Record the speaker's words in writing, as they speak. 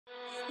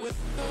This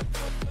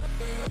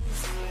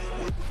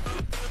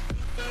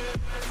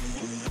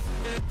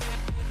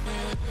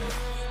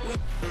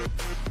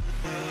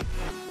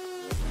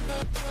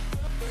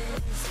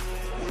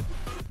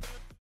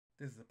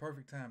is the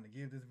perfect time to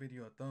give this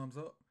video a thumbs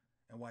up,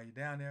 and while you're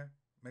down there,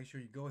 make sure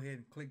you go ahead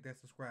and click that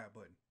subscribe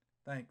button.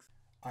 Thanks.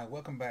 All right,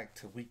 welcome back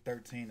to week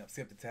 13 of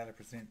Sip the Talent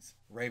Presents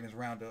Ravens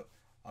Roundup.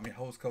 I'm your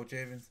host, Coach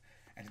Evans,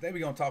 and today we're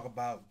going to talk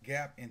about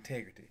gap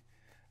integrity.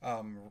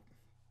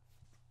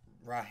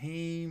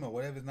 Raheem, or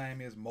whatever his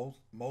name is,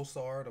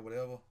 Mozart or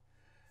whatever,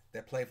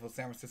 that played for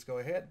San Francisco,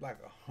 it had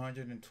like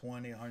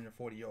 120,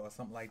 140 yards,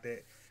 something like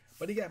that.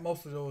 But he got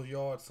most of those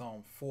yards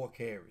on 4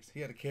 carries.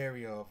 He had a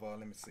carry of,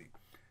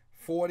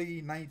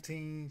 40,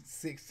 19,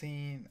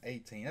 16,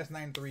 18. That's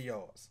 93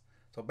 yards.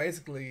 So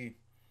basically,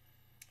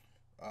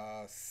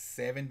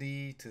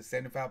 70 to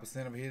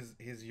 75% of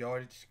his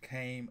yardage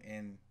came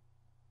in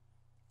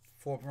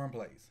 4 run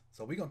plays.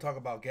 So we're going to talk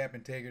about gap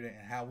integrity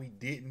and how we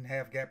didn't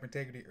have gap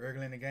integrity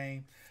early in the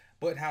game,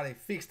 but how they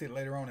fixed it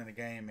later on in the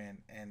game and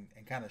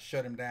kind of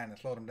shut him down and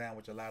slowed him down,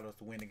 which allowed us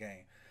to win the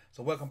game.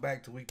 So welcome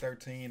back to week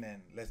 13,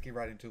 and let's get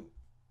right into it.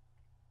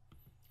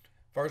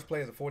 First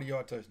play is a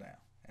 40-yard touchdown.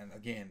 And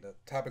again, the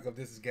topic of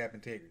this is gap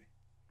integrity.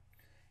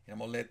 And I'm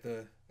going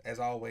to as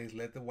always,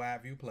 let the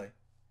wide view play.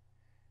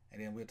 And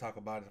then we'll talk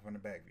about it from the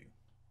back view.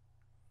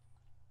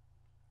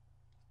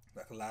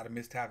 Like a lot of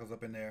missed tackles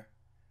up in there.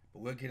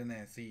 But we'll get in there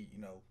and see,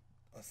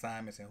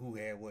 assignments and who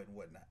had what and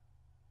whatnot.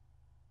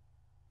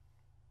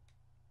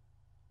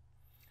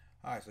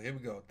 All right, so here we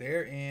go.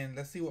 They're in,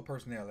 let's see what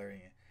personnel they're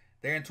in.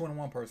 They're in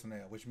 21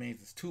 personnel, which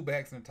means it's 2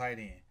 backs and a tight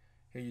end.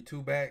 Here are your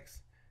 2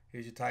 backs.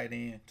 Here's your tight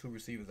end, 2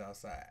 receivers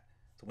outside.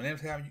 So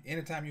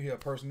anytime you hear a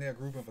personnel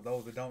grouping, for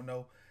those that don't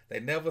know, they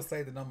never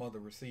say the number of the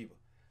receiver.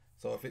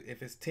 So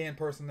if it's 10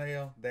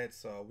 personnel,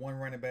 that's 1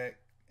 running back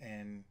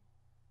and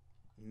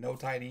no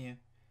tight end.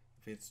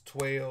 If it's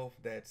 12,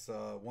 that's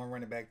 1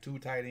 running back, 2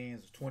 tight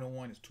ends.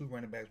 21 is 2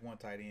 running backs, 1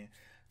 tight end.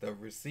 The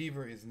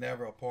receiver is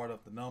never a part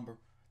of the number.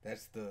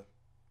 That's the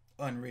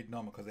unwritten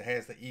number because it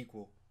has to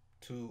equal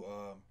to,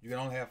 you can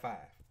only have 5.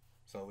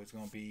 So it's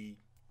going to be,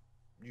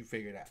 you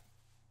figure it out.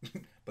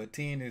 But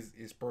 10 is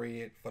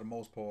spread for the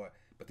most part.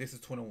 But this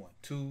is 21.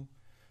 Two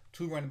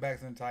running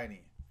backs and a tight end.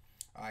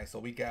 All right, so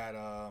we got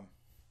a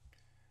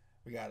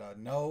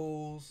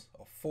nose,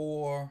 a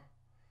 4,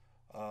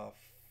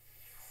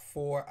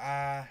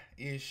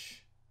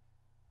 4-eye-ish,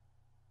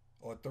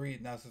 or 3.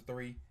 Now it's a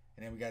 3,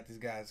 and then we got this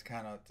guy's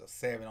kind of a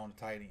 7 on the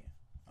tight end.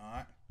 All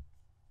right,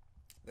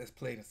 let's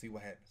play it and see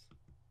what happens.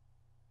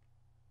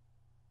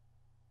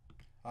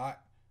 All right,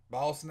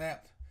 ball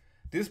snapped.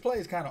 This play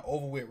is kind of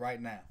over with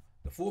right now.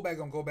 The fullback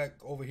gonna go back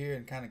over here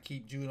and kind of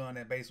keep Judah on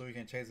that base so he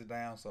can chase it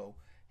down. So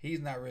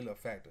he's not really a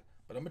factor.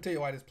 But I'm gonna tell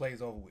you why this play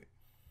is over with.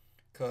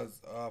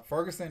 Cause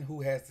Ferguson,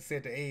 who has to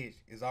set the edge,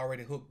 is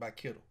already hooked by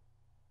Kittle.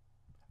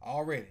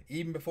 Already,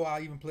 even before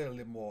I even played a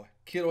little more,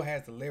 Kittle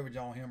has the leverage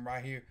on him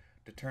right here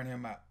to turn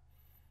him out.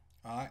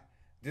 All right,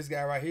 this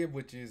guy right here,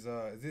 which is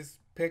this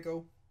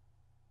Pecco?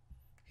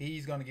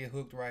 He's gonna get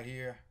hooked right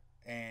here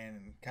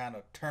and kind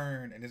of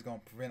turn, and it's gonna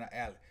prevent an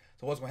alley.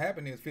 So what's gonna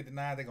happen is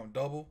 59. They're gonna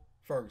double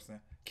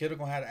Ferguson. Kittle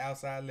gonna have the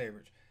outside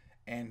leverage,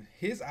 and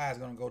his eye is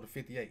gonna go to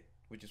 58,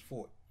 which is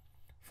Fort.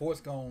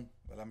 Fort's gonna,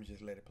 well, let me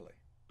just let it play.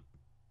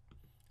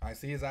 All right,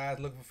 see his eyes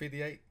looking for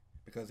 58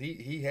 because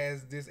he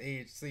has this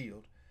edge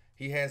sealed.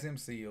 He has him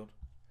sealed.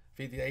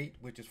 58,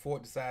 which is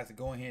Fort, decides to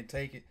go in here and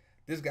take it.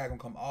 This guy gonna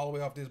come all the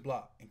way off this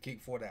block and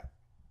kick Fort out.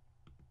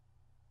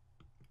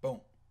 Boom.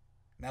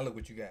 Now look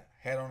what you got.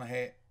 Hat on the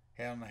hat.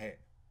 Hat on the hat.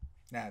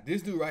 Now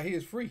this dude right here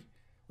is free,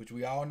 which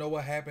we all know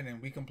what happened,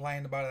 and we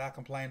complained about it. I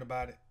complained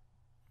about it.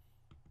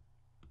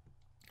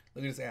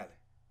 Look at this alley.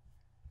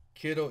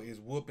 Kittle is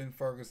whooping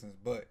Ferguson's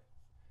butt.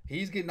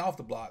 He's getting off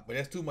the block, but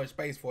that's too much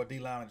space for a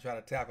D-line to try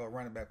to tackle a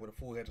running back with a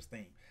full head of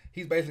steam.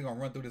 He's basically going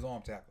to run through this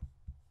arm tackle.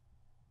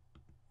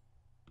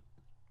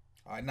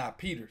 All right, now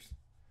Peters.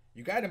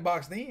 You got him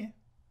boxed in.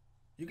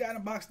 You got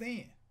him boxed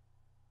in.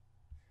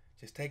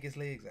 Just take his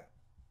legs out.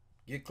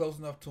 Get close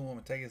enough to him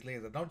and take his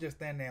legs out. Don't just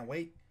stand there and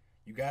wait.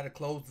 You got to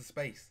close the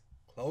space.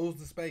 Close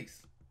the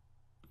space.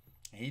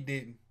 And he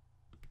didn't.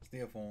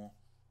 Still for him.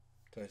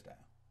 Touchdown.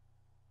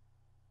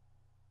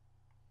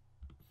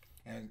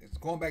 And it's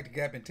going back to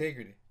gap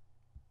integrity.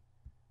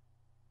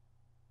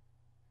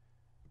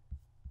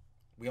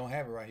 We don't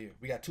have it right here.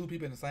 We got 2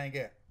 people in the same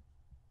gap.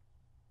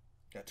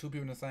 Got 2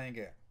 people in the same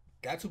gap.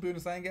 Got 2 people in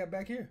the same gap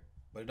back here.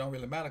 But it don't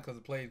really matter because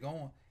the play is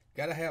going.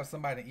 Got to have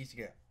somebody in each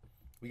gap.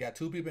 We got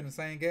 2 people in the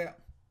same gap,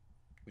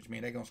 which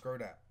means they're going to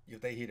skirt out if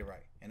they hit it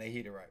right. And they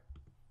hit it right.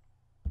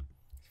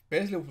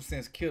 Especially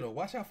since Kittle.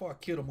 Watch how far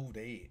Kittle moved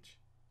the edge.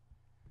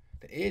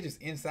 The edge is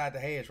inside the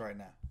hash right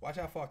now. Watch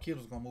how far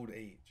Kittle's going to move the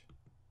edge.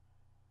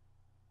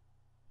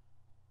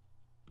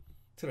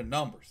 To the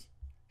numbers.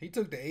 He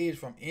took the edge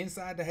from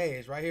inside the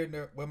hash, right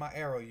here where my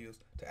arrow is,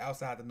 to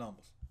outside the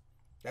numbers.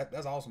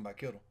 That's awesome by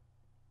Kittle.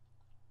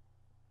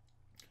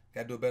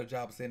 Got to do a better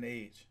job of setting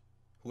the edge.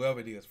 Whoever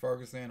it is,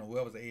 Ferguson or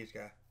whoever's the edge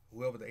guy,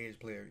 whoever the edge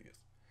player is.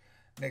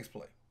 Next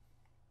play.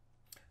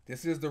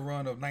 This is the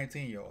run of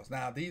 19 yards.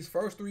 Now, these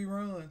first 3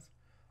 runs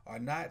are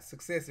not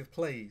successive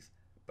plays,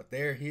 but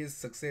they're his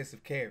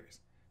successive carries.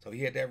 So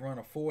he had that run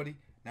of 40.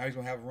 Now he's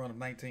going to have a run of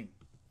 19.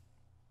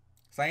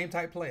 Same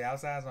type play,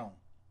 outside zone.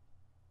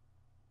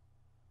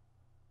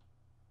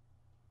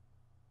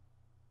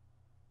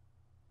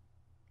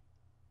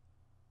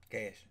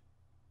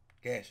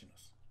 Gashing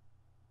us.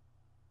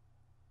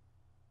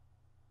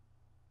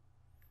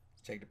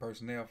 Let's check the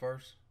personnel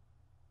first.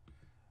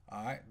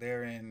 All right,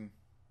 they're in.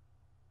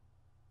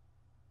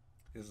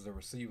 This is a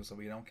receiver, so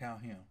we don't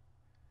count him.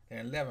 They're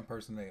in 11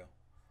 personnel.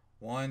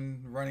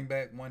 1 running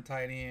back, 1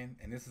 tight end,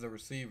 and this is a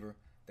receiver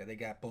that they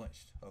got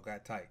bunched or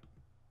got tight.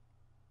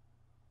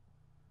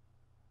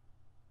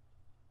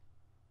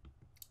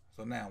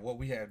 So now what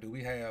we have,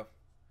 we have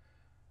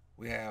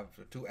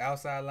the 2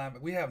 outside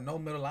linebackers. We have no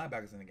middle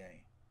linebackers in the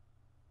game.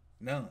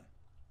 None.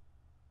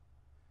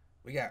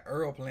 We got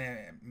Earl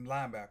playing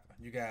linebacker.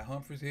 You got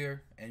Humphries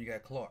here, and you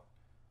got Clark.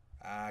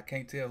 I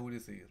can't tell who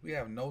this is. We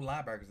have no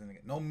linebackers in the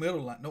game.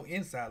 No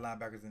inside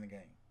linebackers in the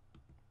game.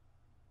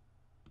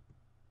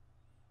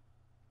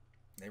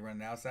 They run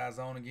the outside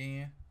zone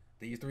again.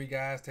 These 3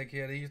 guys take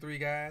care of these 3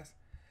 guys.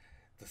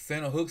 The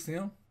center hooks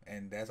him,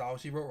 and that's all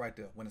she wrote right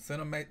there. When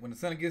the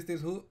center gets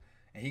this hook,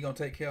 and he gonna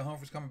take care of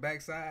Humphries coming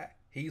backside,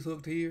 he's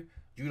hooked here.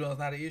 Judon's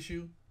not an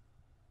issue.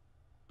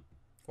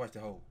 Watch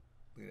the hold.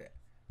 Look at that.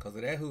 Because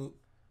of that hook,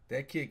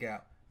 that kick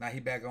out. Now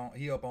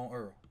he up on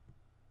Earl.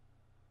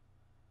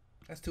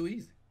 That's too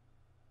easy.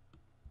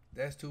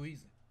 That's too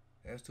easy.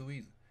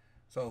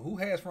 So who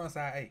has front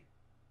side A?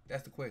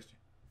 That's the question.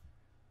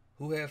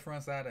 Who has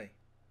front side A?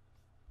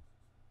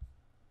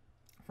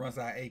 Front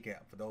side A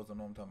gap, for those who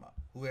know what I'm talking about.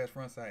 Who has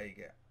front side A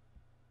gap?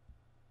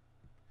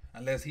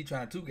 Unless he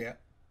trying to 2 gap.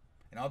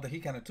 And I don't think he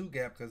kind of 2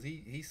 gap because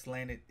he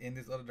slanted in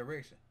this other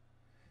direction.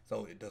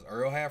 So does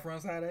Earl have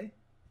front side A?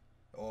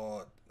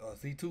 Or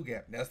is he 2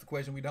 gap? That's the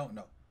question we don't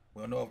know.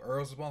 We don't know if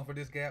Earl's responsible for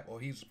this gap or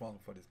he's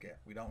responsible for this gap.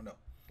 We don't know.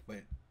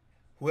 But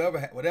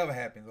whatever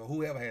happens or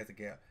whoever has the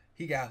gap,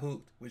 he got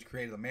hooked, which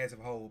created a massive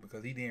hole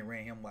because he didn't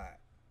ran him wide.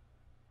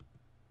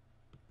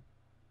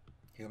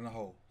 Give him the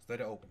hole.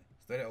 Study opening.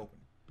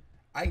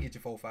 I can get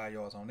you 4 or 5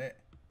 yards on that.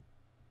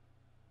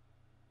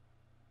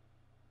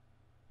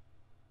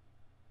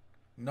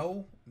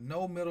 No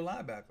middle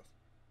linebackers.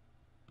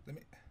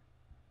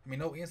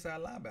 No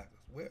inside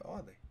linebackers. Where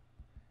are they?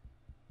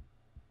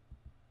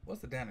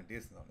 What's the down and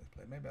distance on this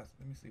play? Let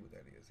me see what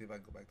that is. See if I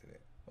can go back to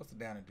that. What's the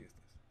down and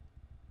distance?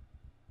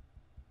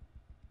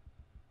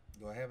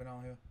 Do I have it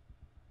on here?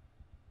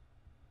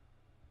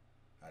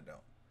 I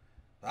don't.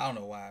 I don't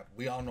know why.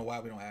 We don't know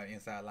why we don't have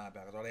inside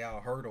linebackers. Are they all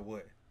hurt or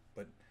what?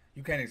 But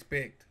you can't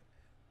expect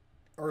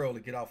Earl to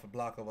get off the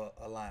block of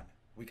a lineman.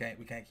 We can't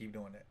keep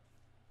doing that.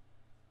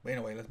 But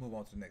anyway, let's move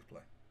on to the next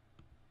play.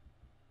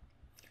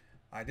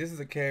 All right, this is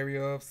a carry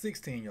of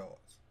 16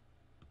 yards.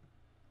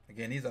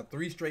 Again, these are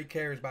 3 straight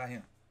carries by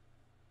him.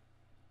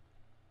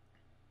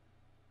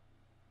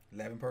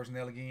 11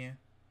 personnel again.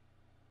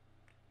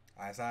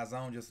 Outside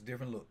zone, just a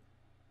different look.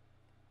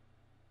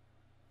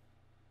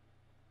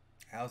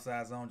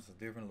 Outside zone, just a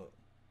different look.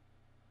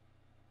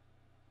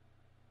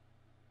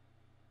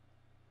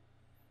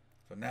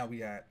 So now we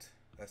got,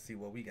 let's see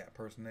what we got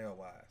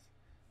personnel-wise.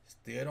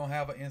 Still don't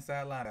have an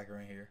inside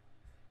linebacker in here.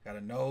 Got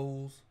a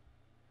nose,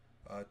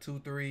 2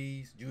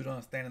 3s.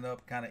 Judon standing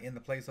up, kind of in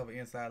the place of an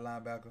inside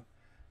linebacker.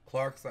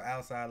 Clark's an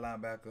outside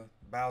linebacker.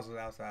 Bowser's an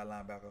outside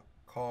linebacker.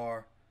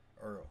 Carr,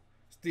 Earl.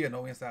 Still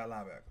no inside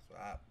linebackers. So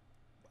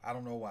I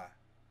don't know why.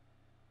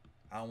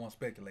 I don't want to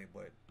speculate,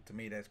 but to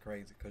me that's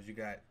crazy because you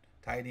got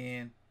tight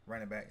end,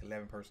 running back,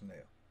 11 personnel.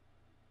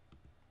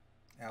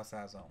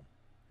 Outside zone.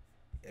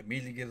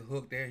 Immediately gets a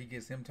hook there. He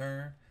gets him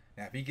turned.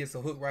 Now if he gets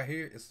a hook right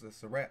here,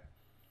 it's a wrap.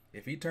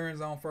 If he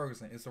turns on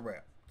Ferguson, it's a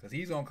wrap. Because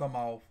he's going to come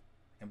off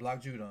and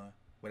block Judon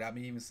without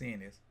me even seeing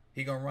this.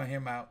 He going to run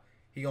him out.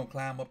 He going to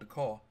climb up the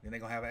car. Then they're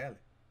going to have an alley.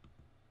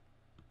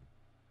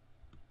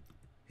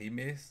 He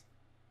missed.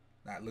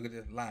 Now look at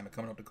this lineman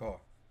coming up the car.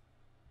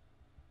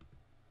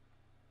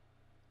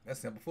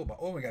 That's simple football.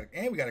 Oh, we got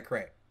a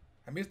crack.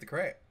 I missed the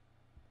crack.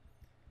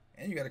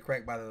 And you got a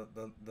crack by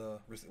the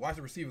watch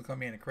the receiver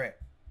come in and crack.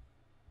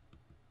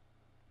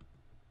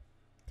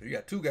 So you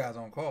got 2 guys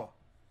on call.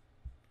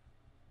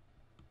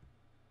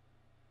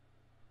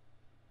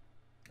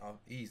 Oh,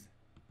 easy.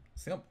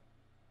 Simple.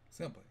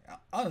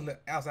 Honestly,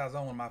 outside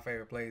zone one of my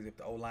favorite plays if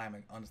the old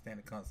lineman understand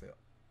the concept.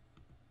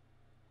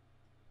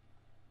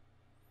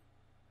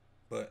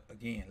 But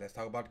again, let's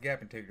talk about the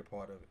gap integrity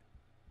part of it.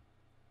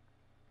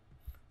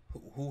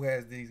 Who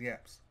has these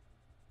gaps?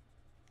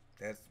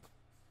 That's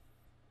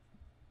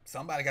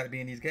somebody got to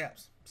be in these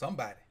gaps.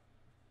 Somebody.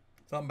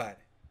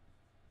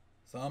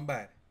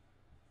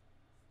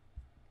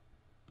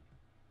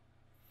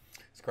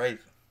 It's crazy.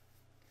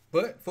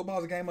 But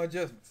football's a game of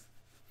adjustments.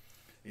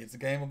 It's a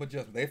game of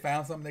adjustments. They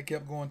found something, they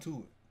kept going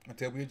to it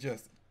until we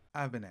adjusted.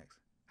 I've been asked,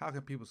 how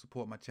can people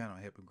support my channel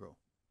and help it grow?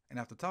 And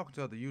after talking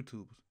to other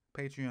YouTubers,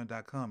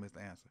 Patreon.com is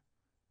the answer.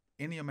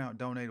 Any amount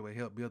donated will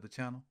help build the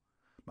channel.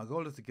 My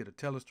goal is to get a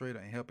telestrator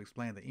and help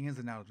explain the ins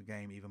and outs of the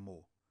game even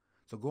more.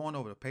 So go on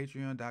over to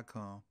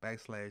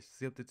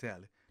patreon.com/sip to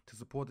tally to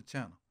support the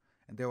channel.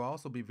 And there will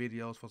also be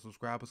videos for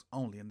subscribers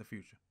only in the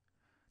future.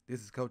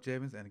 This is Coach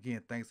Evans, and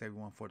again, thanks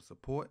everyone for the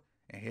support.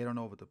 And head on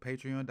over to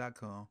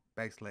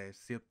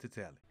patreon.com/sip to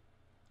tally.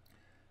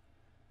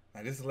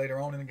 Now this is later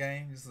on in the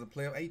game. This is a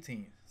play of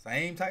 18.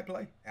 Same type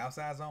play,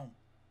 outside zone.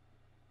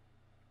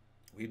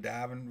 We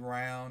diving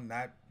around,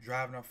 not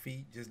driving our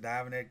feet, just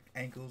diving at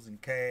ankles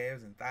and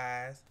calves and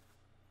thighs.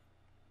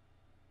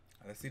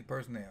 Let's see the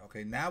personnel.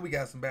 Okay, now we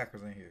got some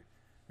backers in here.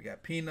 We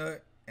got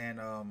Peanut and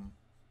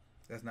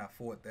that's not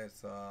Fort.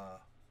 That's I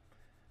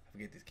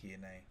forget this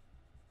kid name.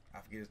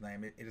 I forget his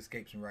name. It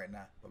escapes me right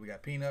now. But we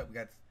got Peanut. We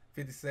got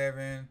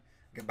 57.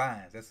 We got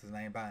Bynes. That's his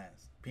name,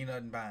 Bynes.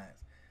 Peanut and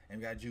Bynes. And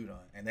we got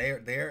Judon. And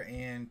they're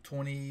in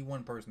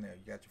 21 personnel.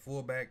 You got your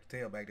fullback,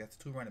 tailback. That's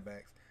two running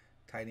backs.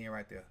 Tight end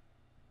right there.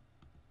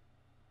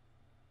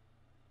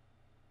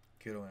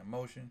 Kittle in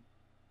motion.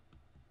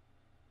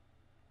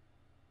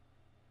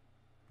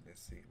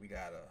 Let's see. We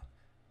got a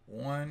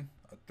 1,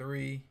 a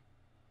 3,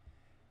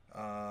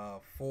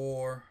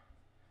 4,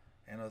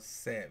 and a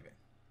 7.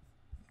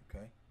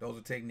 Okay, those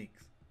are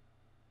techniques.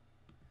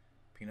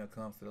 Peanut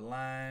comes to the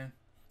line.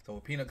 So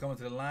when Peanut comes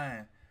to the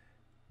line,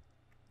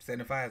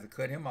 75 has to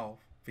cut him off.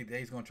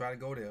 58 is going to try to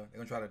go there. They're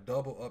going to try to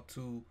double up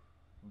to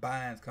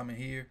Bynes coming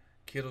here.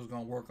 Kittle's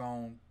going to work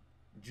on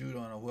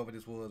Judon or whoever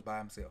this was by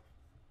himself.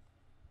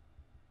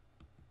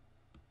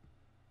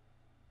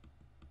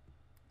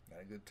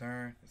 Got a good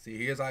turn. See,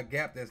 here's our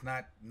gap that's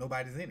not,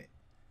 nobody's in it.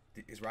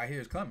 It's right here.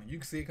 It's coming. You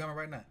can see it coming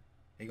right now.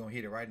 He's going to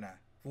hit it right now.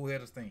 Full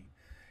head of steam.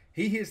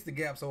 He hits the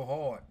gap so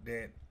hard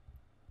that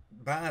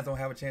Bynes don't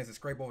have a chance to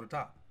scrape over the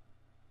top.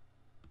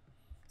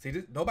 See,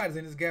 nobody's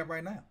in this gap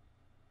right now.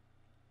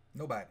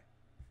 Nobody.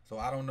 So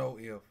I don't know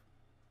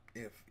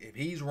if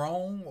he's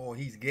wrong or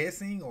he's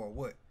guessing or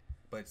what.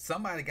 But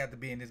somebody got to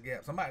be in this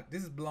gap.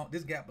 This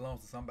gap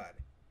belongs to somebody.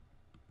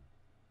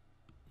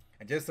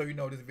 And just so you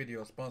know, this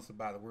video is sponsored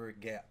by the word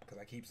Gap, because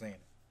I keep saying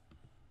it.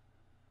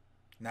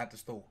 Not the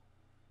store.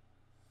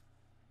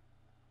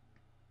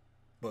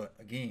 But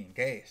again,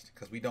 gashed,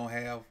 because we don't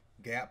have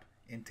Gap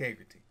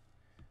integrity.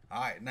 All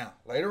right, now,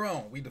 later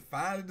on, we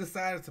finally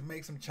decided to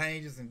make some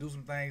changes and do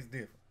some things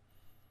different.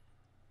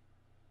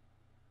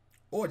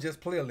 Or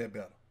just play a little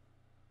better.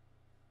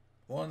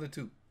 One of the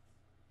two.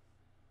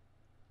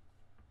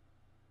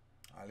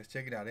 All right, let's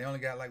check it out. They only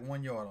got like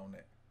 1 yard on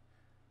that.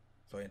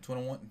 So in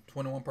 21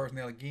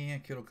 personnel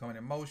again, Kittle coming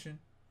in motion.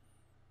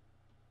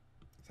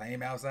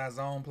 Same outside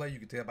zone play. You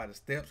can tell by the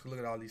steps. Look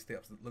at all these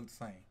steps. Look the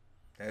same.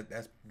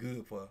 That's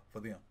good for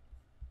them.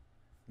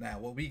 Now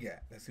what we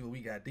got? Let's see what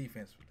we got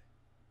defensively.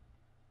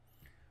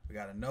 We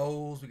got a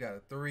nose. We got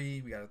a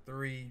 3. We got a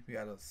 3. We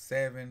got a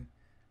 7.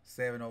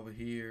 7 over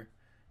here.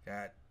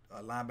 Got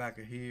a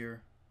linebacker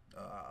here.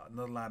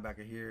 Another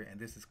linebacker here. And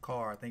this is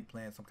Carr, I think,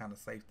 playing some kind of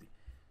safety.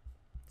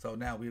 So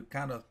now we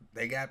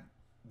they got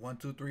 1,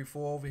 2, 3,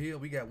 4 over here.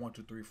 We got 1,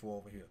 2, 3, 4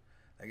 over here.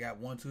 They got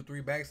 1, 2,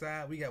 3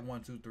 backside. We got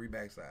 1, 2, 3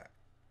 backside.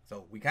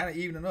 So we kind of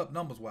evening up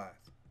numbers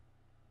wise.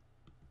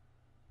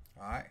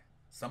 All right.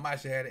 Somebody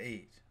should have the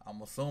edge. I'm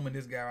assuming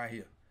this guy right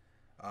here.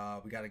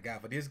 We got a guy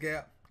for this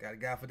gap. Got a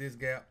guy for this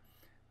gap.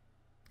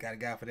 Got a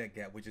guy for that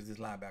gap, which is this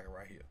linebacker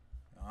right here.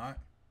 All right.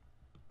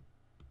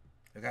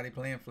 Look how they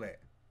playing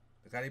flat.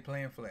 Look how they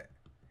playing flat.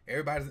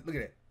 Everybody's, look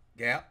at that.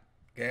 Gap,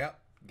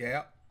 gap,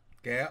 gap,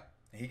 gap.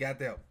 And he got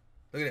that one.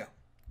 Look at that.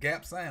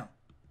 Gap sound.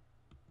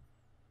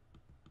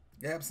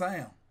 Gap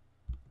sound.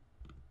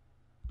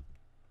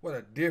 What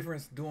a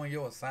difference doing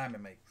your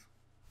assignment makes.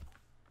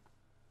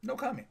 No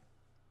comment.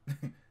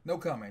 No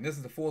comment. This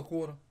is the fourth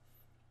quarter.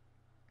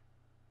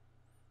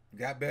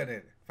 Got better at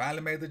it.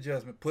 Finally made the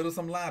adjustment. Put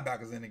some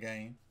linebackers in the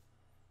game.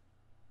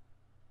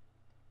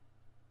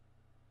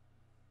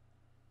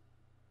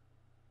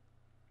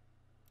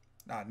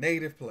 Now,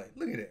 negative play.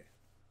 Look at that.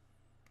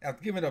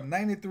 After giving up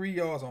 93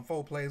 yards on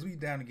 4 plays, we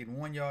down to getting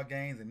 1 yard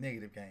gains and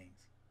negative gains.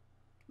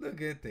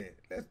 Look at that.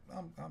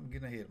 I'm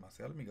getting ahead of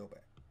myself. Let me go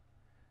back.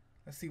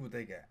 Let's see what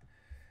they got.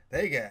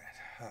 They got,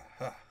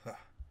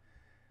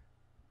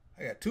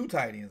 I got 2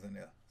 tight ends in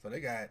there. So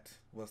they got,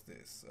 what's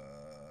this?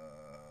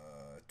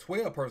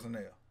 12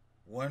 personnel.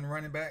 1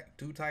 running back,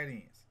 2 tight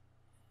ends.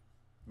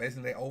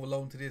 Basically, they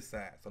overloading to this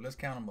side. So let's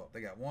count them up. They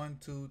got 1,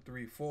 2,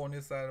 3, 4 on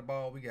this side of the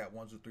ball. We got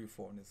 1, 2, 3,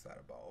 4 on this side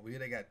of the ball. Over here,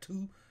 they got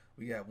 2.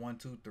 We got 1,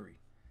 2, 3.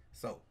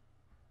 So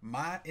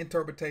my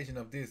interpretation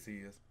of this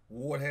is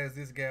Ward has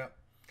this gap.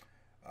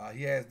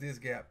 He has this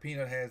gap.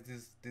 Peanut has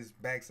this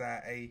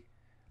backside A.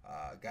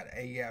 Got an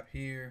A gap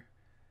here.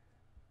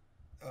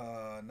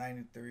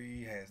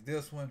 93 has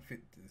this one.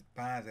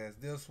 Bynes has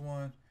this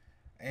one.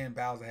 And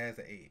Bowser has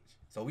the edge.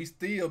 So we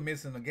still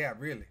missing a gap,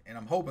 really. And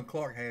I'm hoping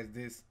Clark has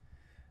this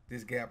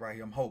gap right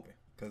here. I'm hoping.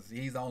 Because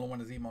he's the only one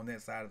that's even on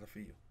that side of the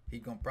field.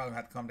 He's going to probably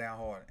have to come down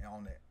hard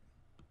on that.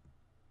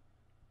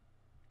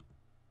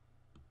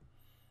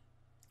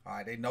 All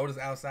right, they notice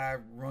outside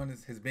run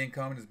has been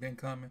coming.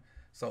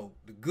 So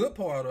the good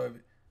part of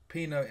it,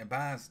 Peanut and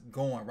Bynes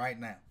going right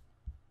now.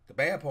 The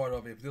bad part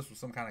of it, if this was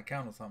some kind of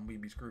count or something, we'd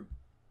be screwed.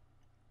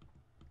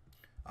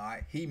 All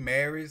right, he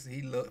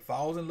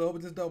falls in love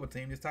with this double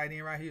team, this tight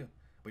end right here,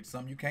 which is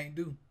something you can't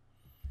do.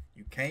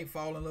 You can't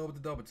fall in love with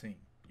the double team.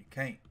 You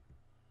can't.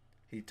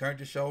 He turned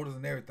his shoulders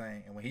and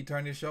everything, and when he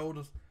turned his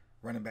shoulders,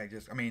 the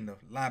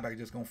linebacker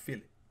just gonna feel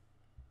it.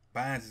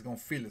 Bynes is gonna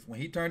feel it. When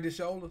he turned his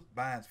shoulders,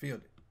 Bynes feel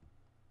it.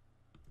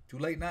 Too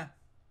late now.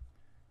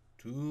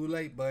 Too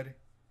late, buddy.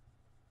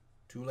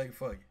 Too late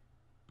for you.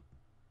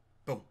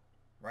 Boom.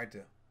 Right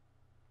there.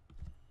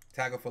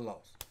 Tackle for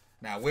loss.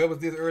 Now, where was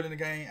this early in the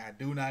game? I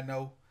do not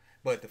know.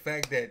 But the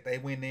fact that they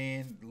went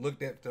in,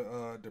 looked at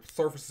the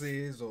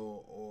surfaces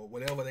or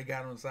whatever they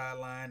got on the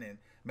sideline and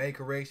made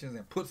corrections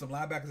and put some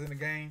linebackers in the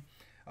game,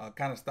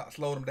 kind of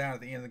slowed them down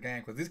at the end of the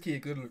game, because this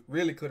kid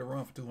really could have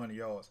run for 200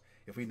 yards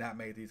if we not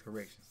made these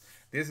corrections.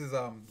 This is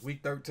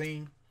week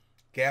 13.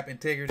 Gap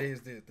integrity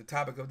is the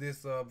topic of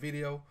this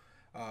video.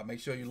 Make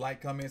sure you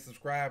like, comment,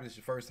 subscribe. If it's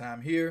your first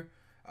time here.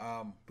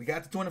 We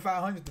got to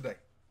 2,500 today.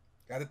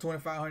 Got to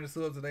 2,500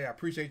 subs today. I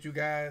appreciate you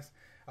guys.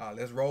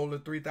 Let's roll to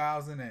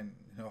 3,000, and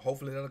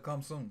hopefully that'll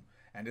come soon.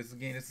 And this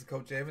is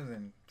Coach Evans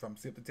and from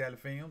Sip the Tally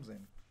Films,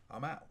 and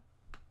I'm out.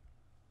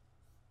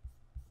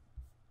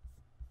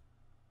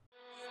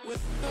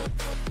 With